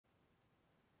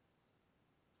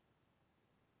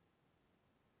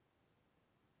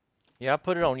Yeah, I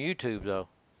put it on YouTube though.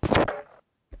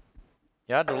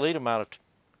 Yeah, I delete them out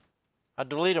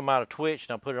of Twitch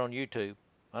and I put it on YouTube.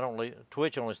 I don't leave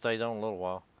Twitch only stays on a little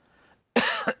while.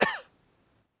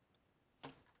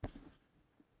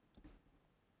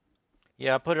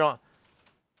 Yeah, I put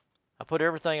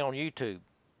everything on YouTube.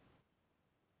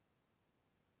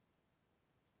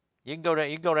 You can go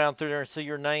down through there and see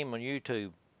your name on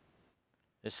YouTube.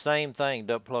 It's the same thing,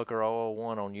 Duck Plucker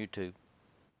 001 on YouTube.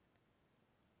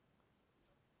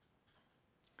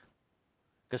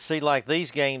 Cause see, like these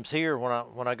games here,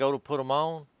 when I go to put them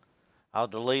on, I'll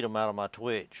delete them out of my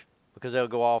Twitch because they'll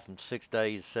go off in 6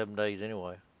 days, 7 days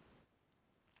anyway.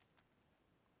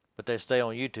 But they stay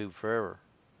on YouTube forever.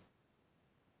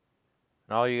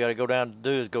 And all you got to go down to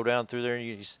do is go down through there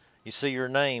and you see your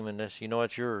name and you know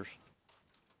it's yours.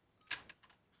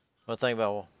 What do I think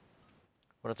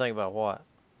about what?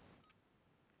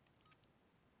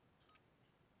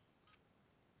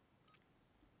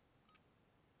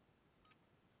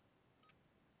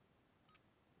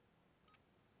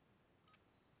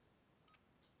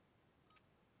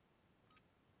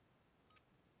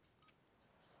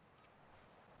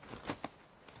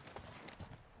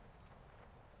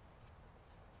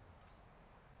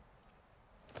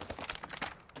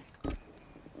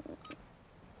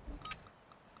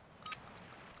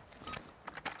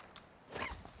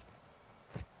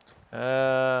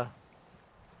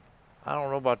 I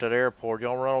don't know about that airport.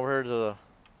 Y'all run over here to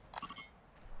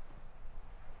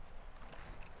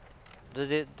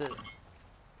that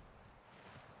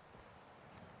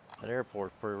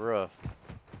airport's pretty rough.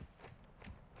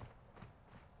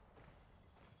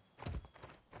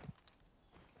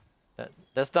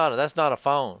 That's not a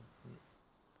phone.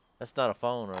 That's not a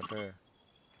phone right there.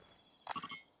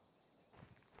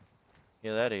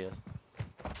 Yeah, that is.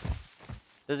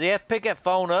 Does he have to pick that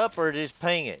phone up or just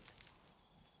ping it?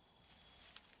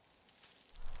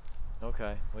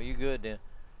 Okay, well you good then.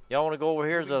 Y'all want to go over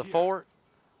here to the fort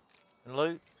and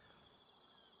loot?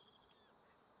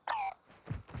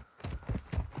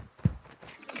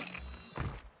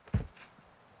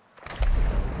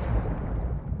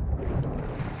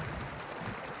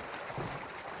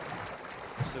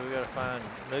 So we gotta find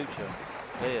Nooch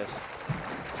this.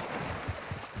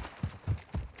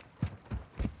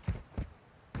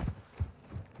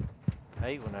 I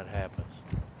hate when that happens.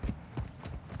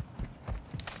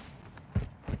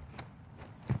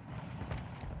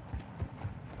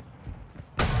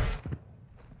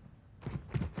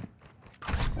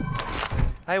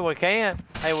 Hey, we can.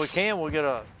 We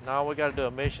gotta do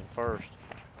a mission first.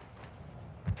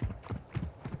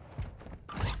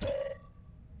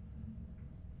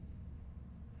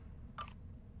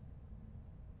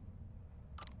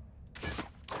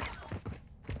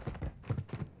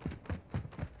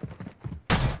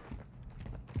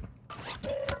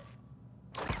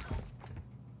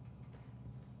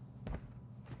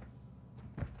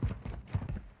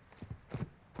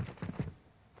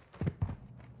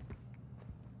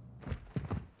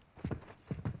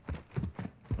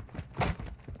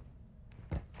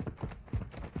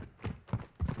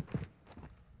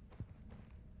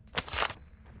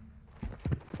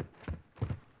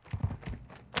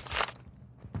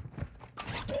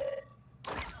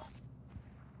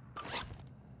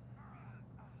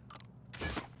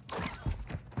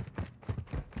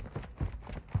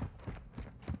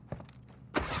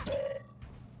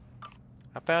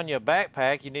 I found you a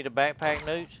backpack. You need a backpack,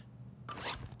 Nooch?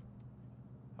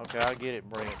 Okay, I'll get it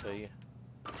and bring it to you.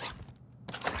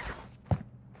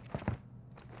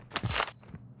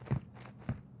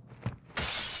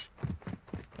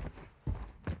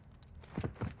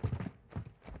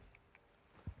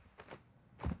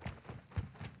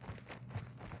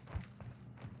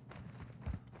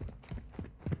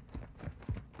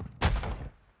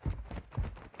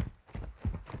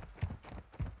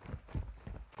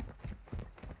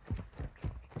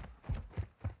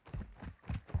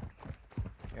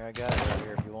 Here, I got it right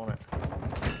here if you want it.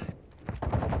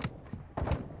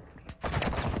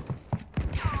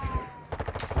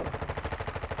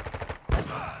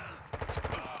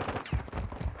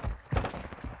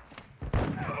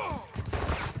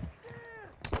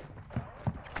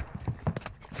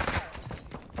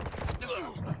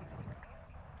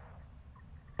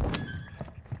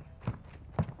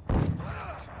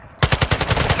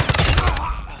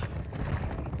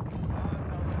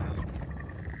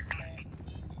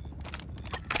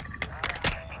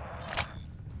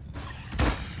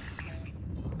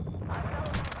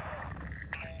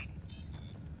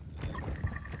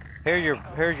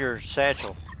 Here's your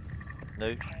satchel,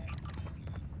 Nooch.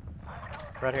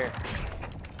 Right here.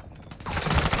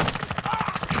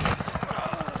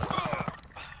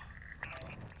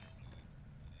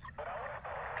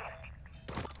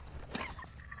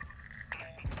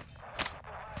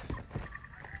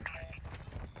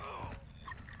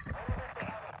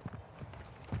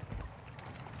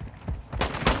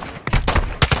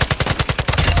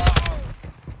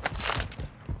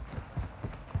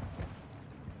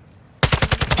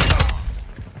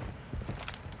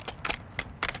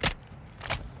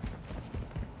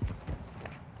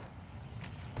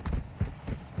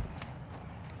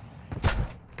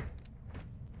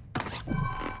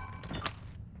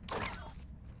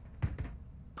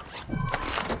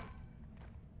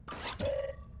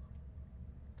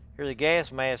 Here's a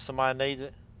gas mask. Somebody needs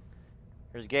it.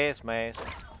 Here's a gas mask.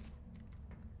 There's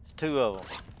 2 of them.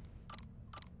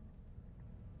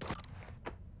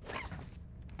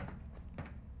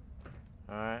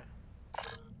 All right.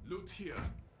 Loot here.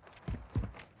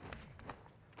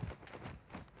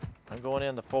 I'm going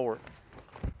in the fort.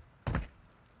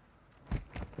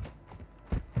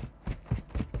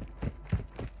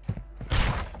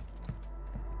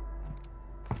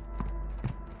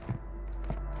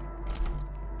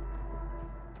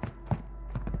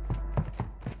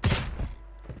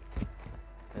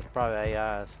 It's probably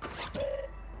AIs.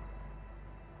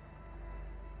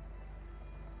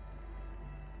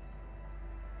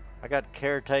 I got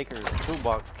caretaker's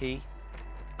toolbox key.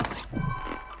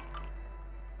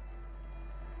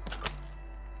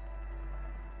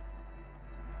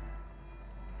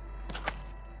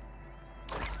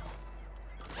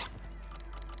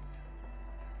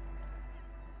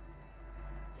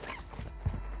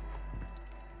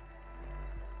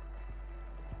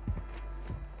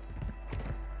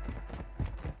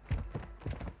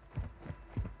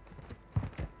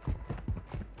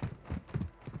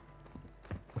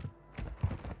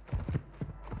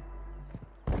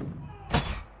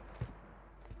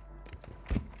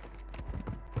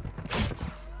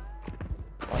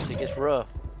 Watch it gets rough.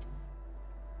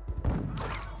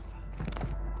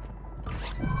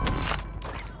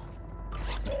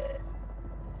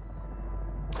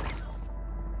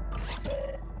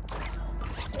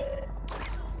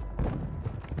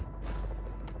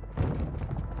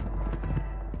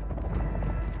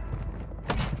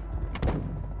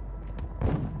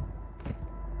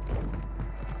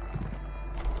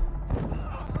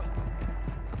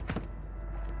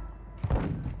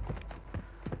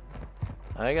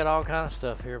 I got all kind of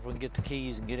stuff here if we can get the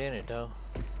keys and get in it though.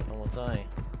 Only thing.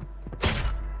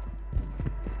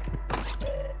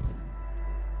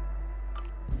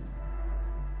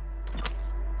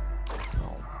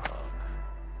 Oh fuck.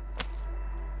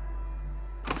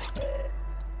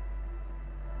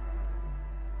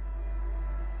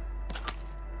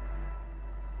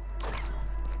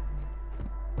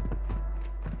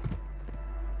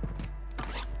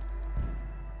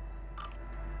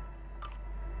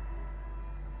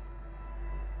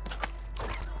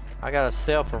 I got a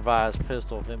self-revised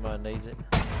pistol if anybody needs it.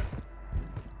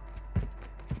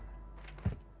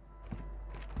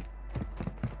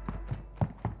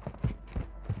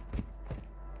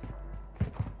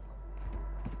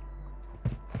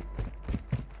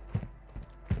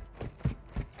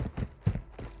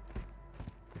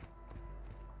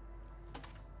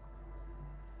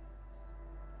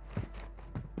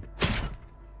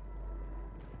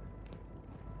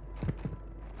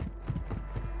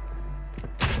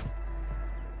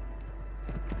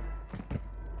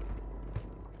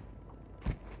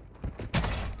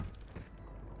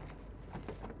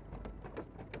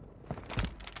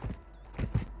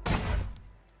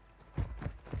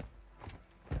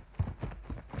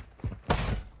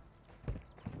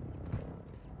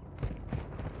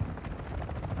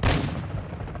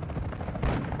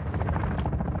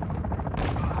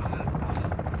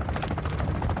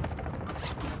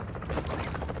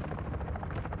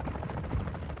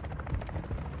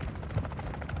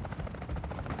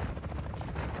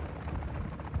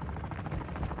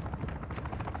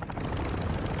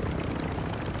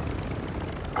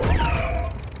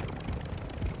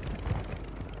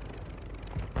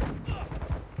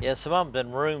 Yeah, some of them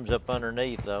been rooms up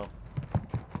underneath though.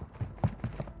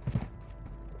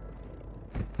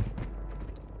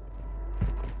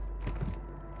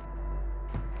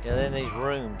 Yeah, they're in these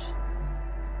rooms.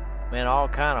 Man, all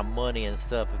kind of money and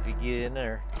stuff if you get in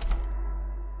there.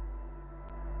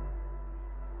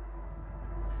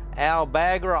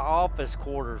 Albagra office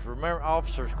quarters. Remember,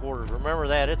 officers' quarters. Remember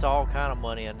that. It's all kind of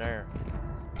money in there.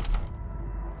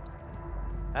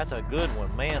 That's a good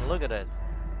one, man. Look at that.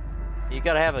 You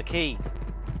gotta have a key.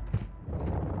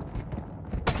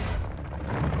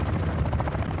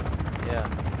 Yeah.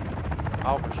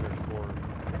 Officers' quarters.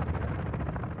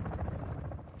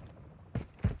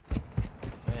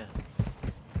 Man.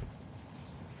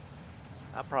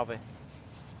 I probably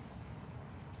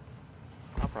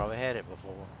had it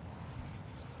before.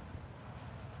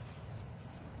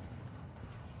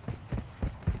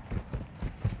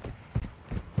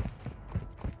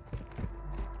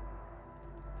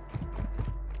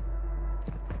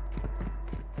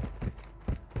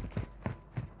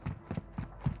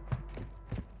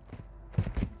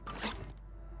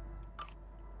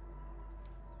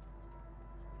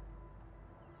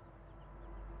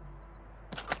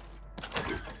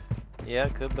 Yeah,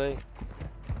 it could be.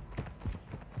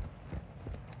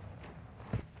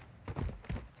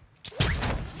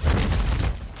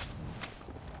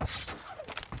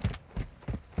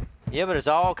 Yeah, but it's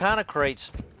all kind of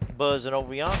crates buzzing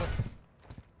over yonder.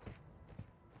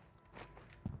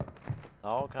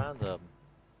 All kinds of them.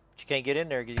 But you can't get in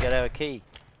there because you gotta have a key.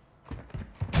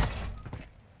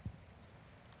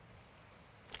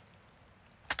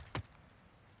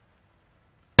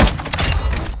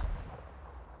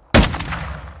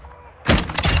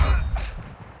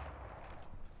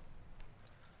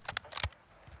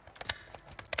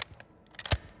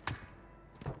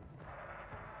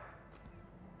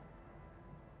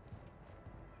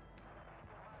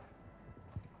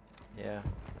 Yeah.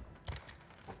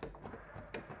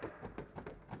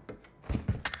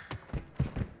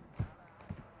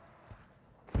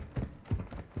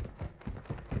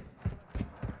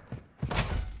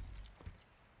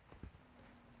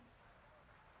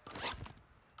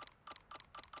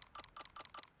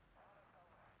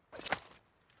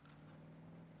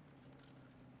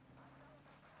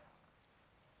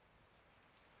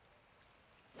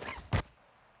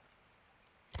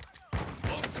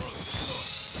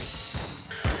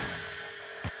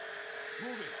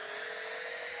 Moving.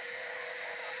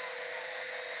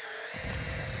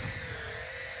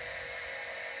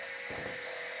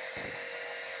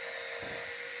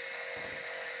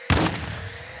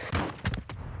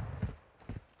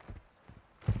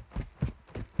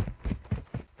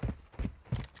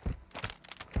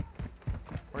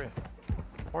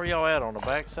 Where y'all at, on the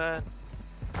backside?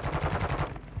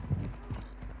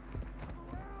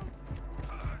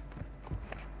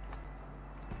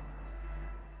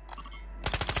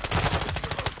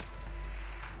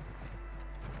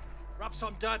 Rub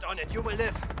some dirt on it, you will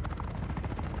live.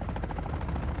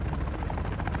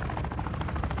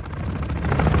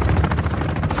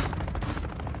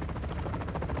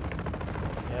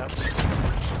 Yep.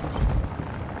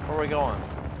 Where are we going?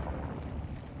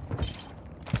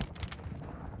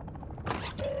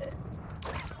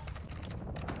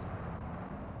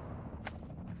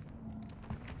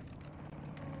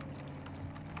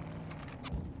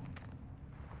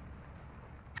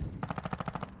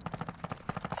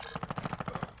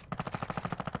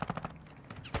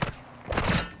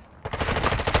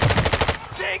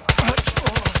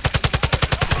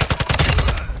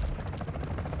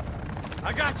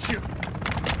 I got you.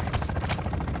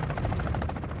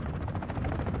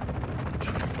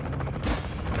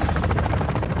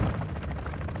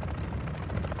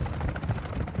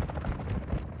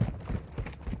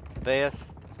 Vest.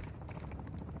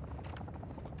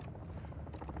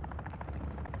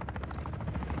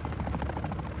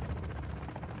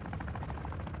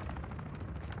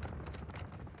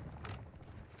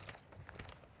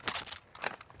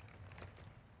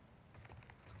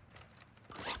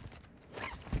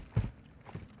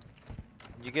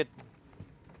 You get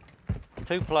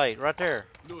 2 plate right there.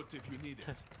 Loot if you need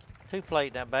it. 2 plate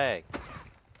in that bag.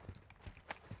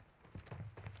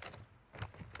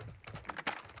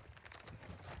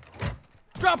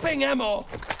 Dropping ammo.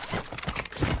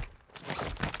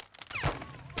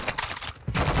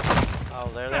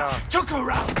 Oh, there they are. Took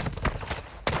her out.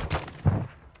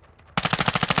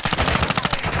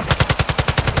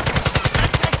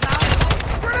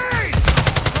 Grenade!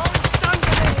 Stun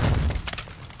grenade.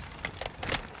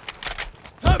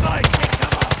 Turbine, take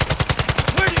cover.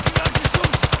 Where did you like to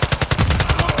shoot?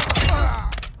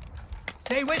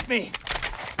 Stay with me.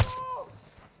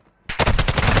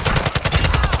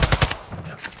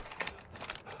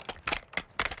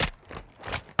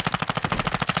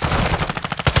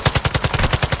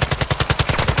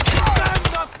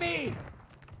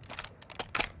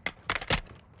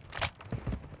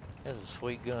 This is a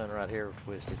sweet gun right here,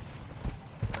 Twisted.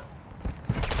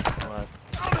 What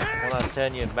I'm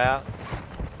telling you about.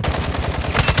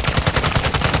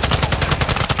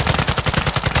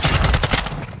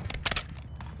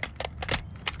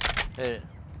 Hey.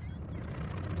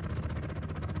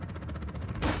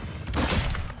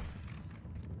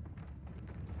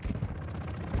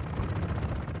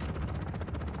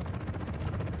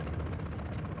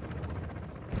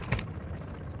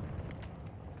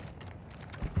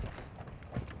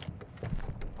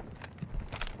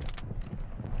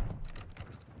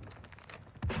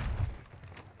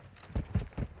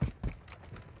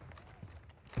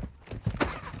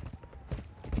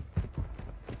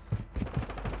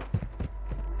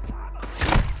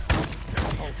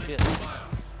 Oh shit.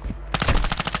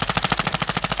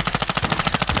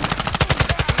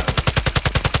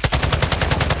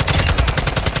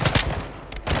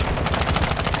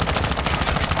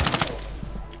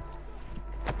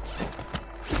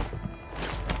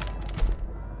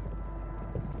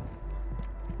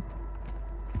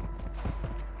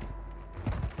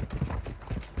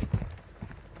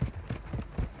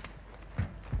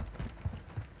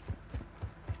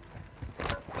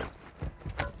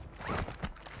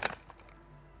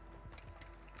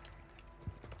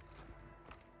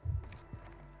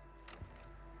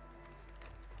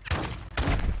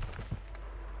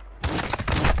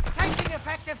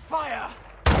 Taking fire!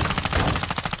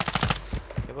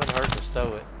 It wouldn't hurt to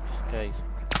stow it, just in case.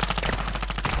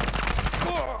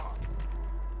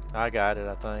 I got it,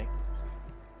 I think.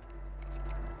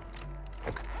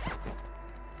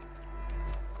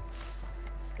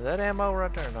 Is that ammo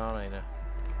right there? No, it ain't.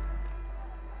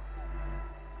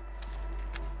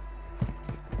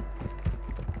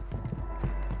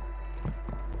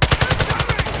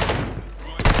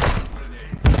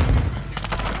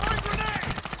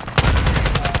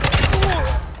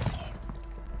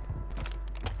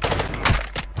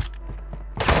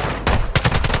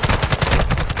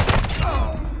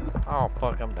 Oh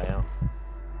fuck, I'm down.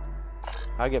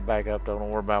 I'll get back up though, don't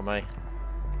worry about me.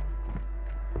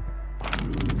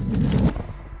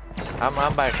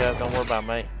 I'm back up, don't worry about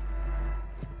me.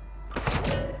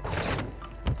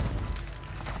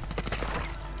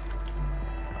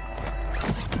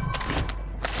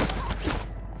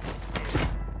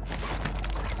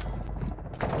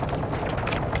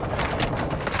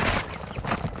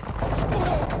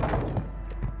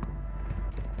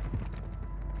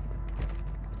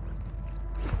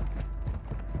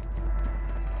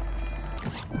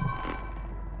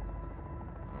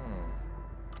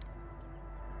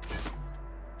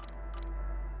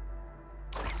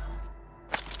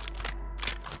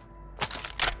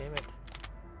 Damn it.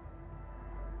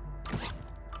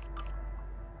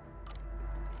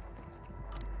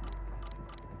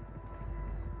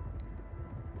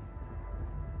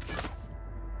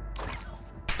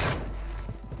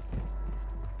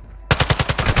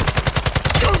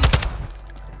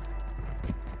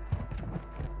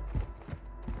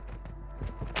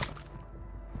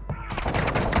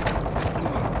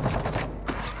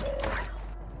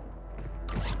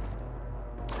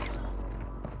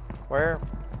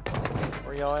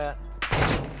 Where y'all at?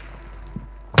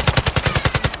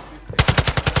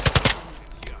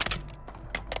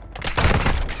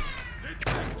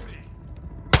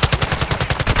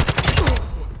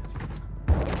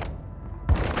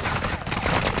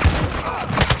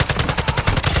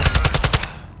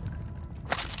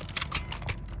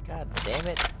 God damn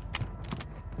it.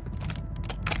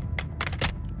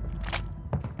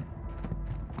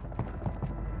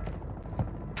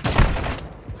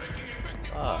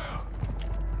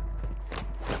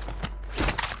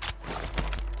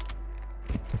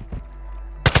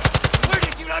 Where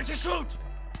did you like to shoot?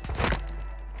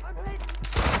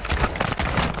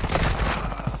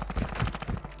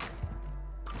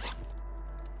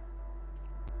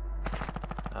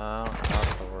 Oh, I'll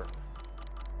store it.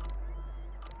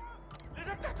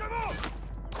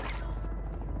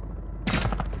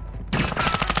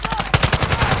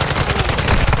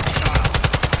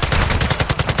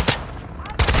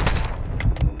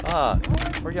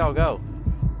 Where y'all go?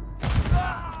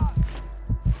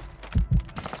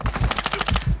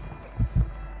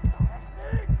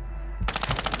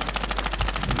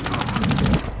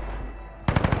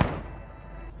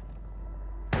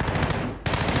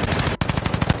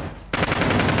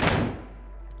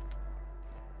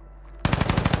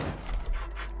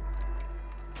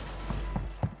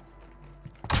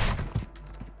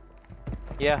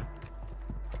 Yeah.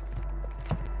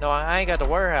 No, I ain't got the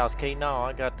warehouse key. No,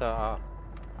 I got the.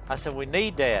 I said we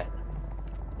need that.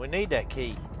 We need that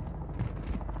key.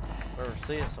 Better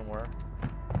see it somewhere.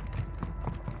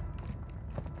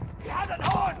 We had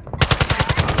it on!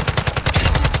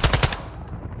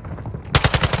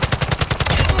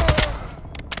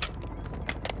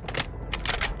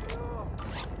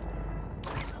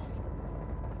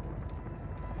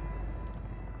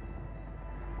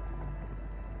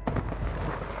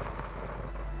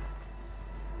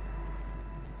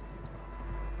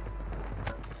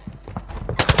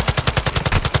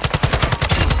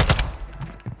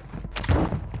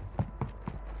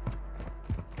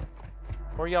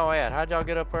 Where y'all at? How'd y'all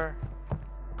get up there?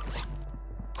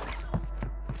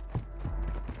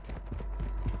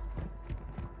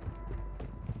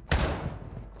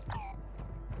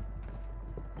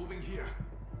 Moving here.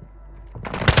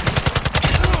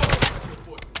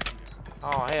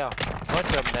 Oh hell, bunch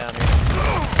of them down here.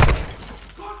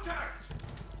 Contact!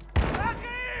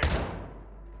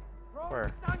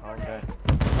 Where? Okay.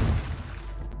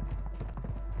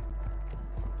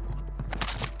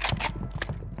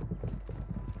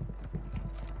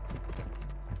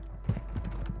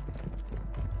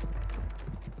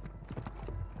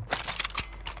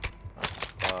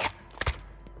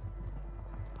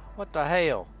 What the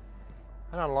hell?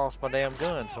 I done lost my damn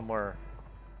gun somewhere.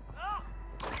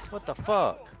 What the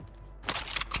fuck?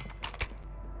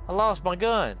 I lost my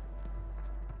gun.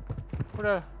 What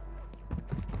the?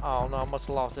 Oh no, I must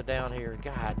have lost it down here.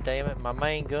 God damn it, my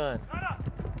main gun.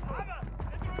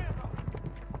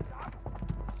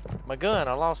 My gun,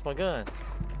 I lost my gun.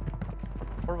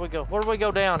 Where do we go? Where do we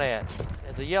go down at?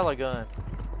 It's a yellow gun.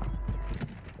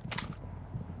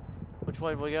 Which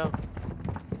way do we go?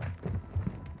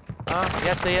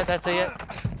 That's it, that's it.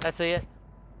 That's it.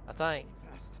 I think.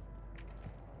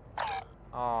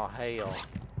 Oh, hell.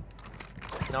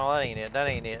 No, that ain't it. That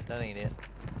ain't it. That ain't it.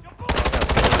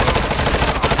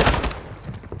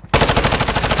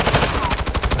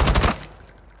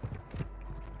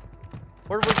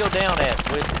 Where do we go down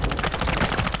at? With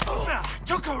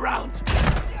Took a round.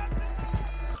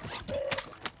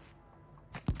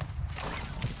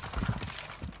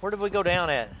 Where did we go down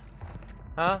at?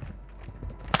 Huh?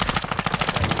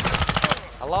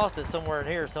 I lost it somewhere in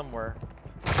here somewhere.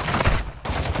 Oh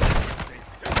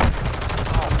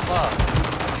fuck.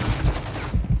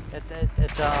 It's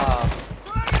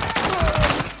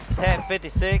TAC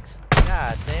 56.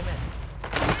 God damn it.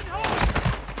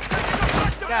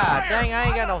 God dang, I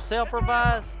ain't got no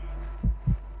self-revive.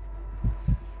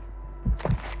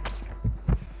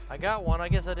 I got one, I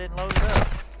guess I didn't load it up.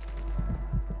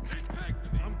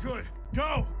 I'm good.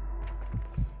 Go!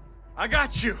 I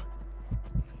got you!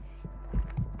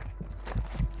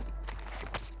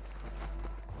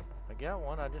 I got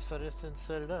one, I just didn't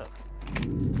set it up.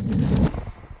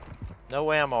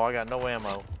 No ammo, I got no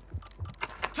ammo.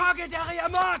 Target area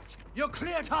marked! You're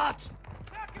cleared hot!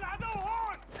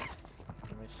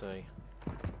 Let me see.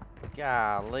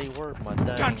 Golly, where's my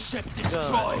dang Gunship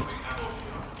destroyed!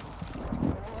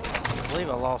 I believe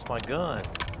I lost my gun.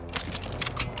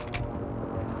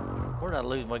 Where'd I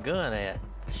lose my gun at?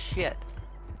 Shit.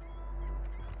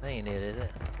 That ain't it, is it?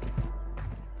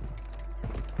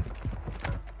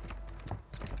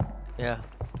 Yeah.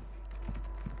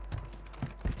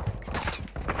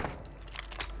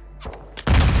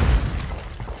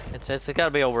 It's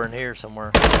gotta be over in here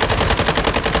somewhere.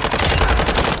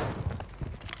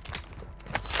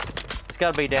 It's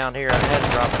gotta be down here. I had to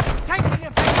drop it. Taking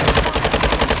your good.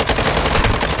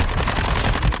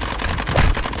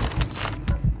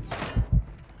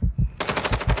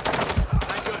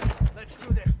 Let's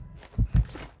do this.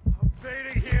 I'm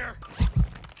fading here.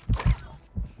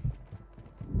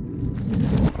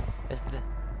 It's the...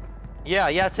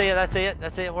 Yeah, that's it, that's it,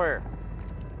 that's it. Where?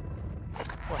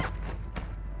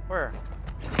 Where?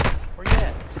 Where you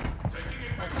at?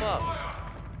 What's up?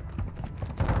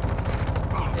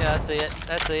 Yeah, that's it.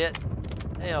 That's it.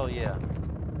 Hell yeah.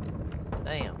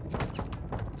 Damn.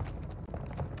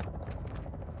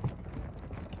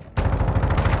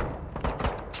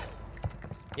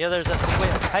 Yeah, there's a...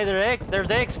 Hey, there's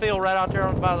exfil right out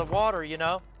there by the water, you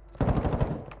know?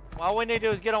 All we need to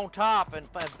do is get on top and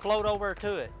float over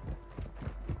to it.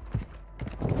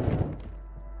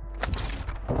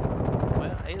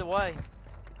 Either way.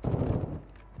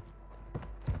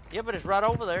 Yeah, but it's right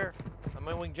over there. I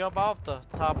mean, we can jump off the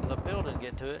top of the building and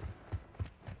get to it.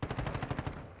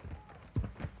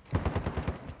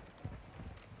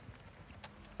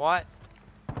 What?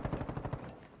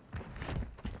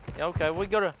 Yeah, okay, we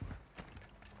go to...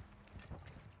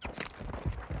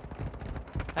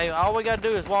 Hey, all we gotta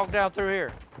do is walk down through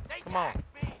here. Come on.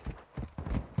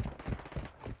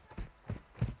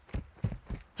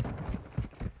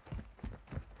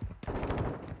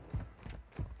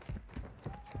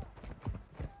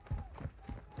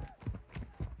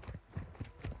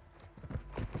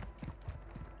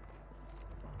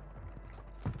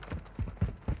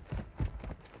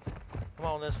 Come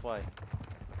on this way.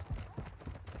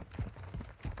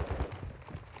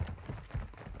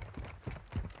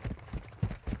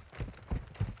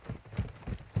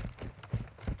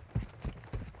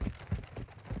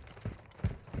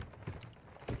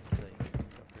 Let's see,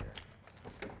 up here.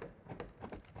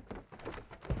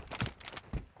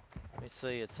 Let me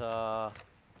see, it's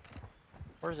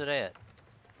where's it at?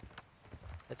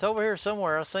 It's over here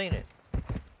somewhere, I've seen it.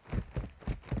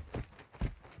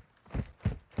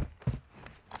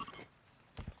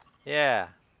 Yeah.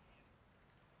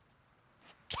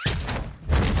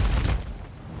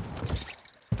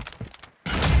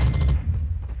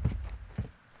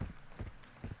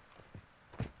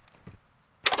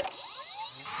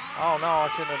 Oh no, I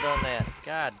shouldn't have done that.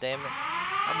 God damn it.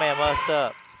 I may have messed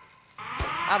up.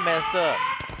 I messed up.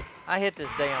 I hit this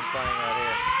damn thing right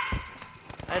here.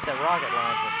 I hit that rocket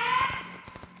launcher.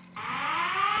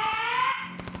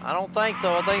 I don't think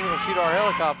so. I think it'll shoot our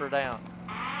helicopter down.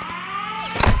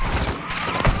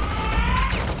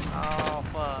 Oh,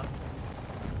 fuck.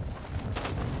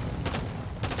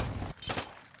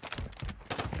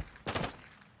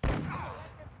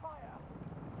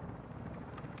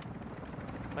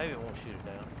 Maybe it won't shoot it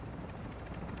down.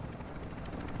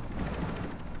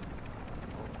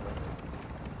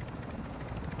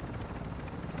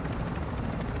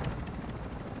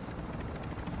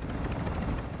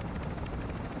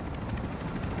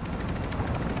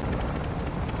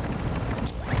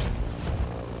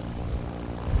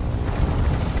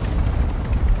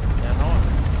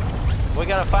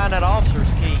 gotta find that officer's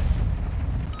key.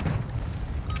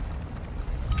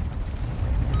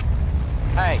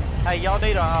 Hey, y'all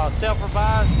need a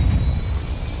self-revive?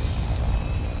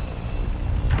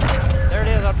 There it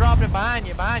is, I dropped it behind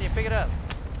you, pick it up.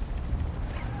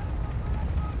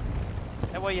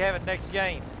 That way you have it next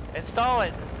game. Install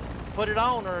it, put it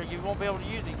on, or you won't be able to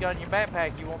use it. You got it in your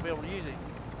backpack, you won't be able to use it.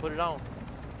 Put it on.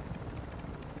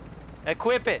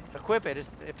 Equip it.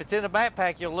 If it's in the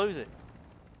backpack, you'll lose it.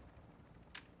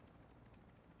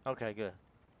 Okay, good.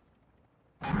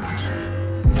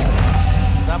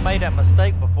 I made that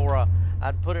mistake before.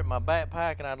 I'd put it in my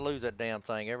backpack and I'd lose that damn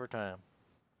thing every time.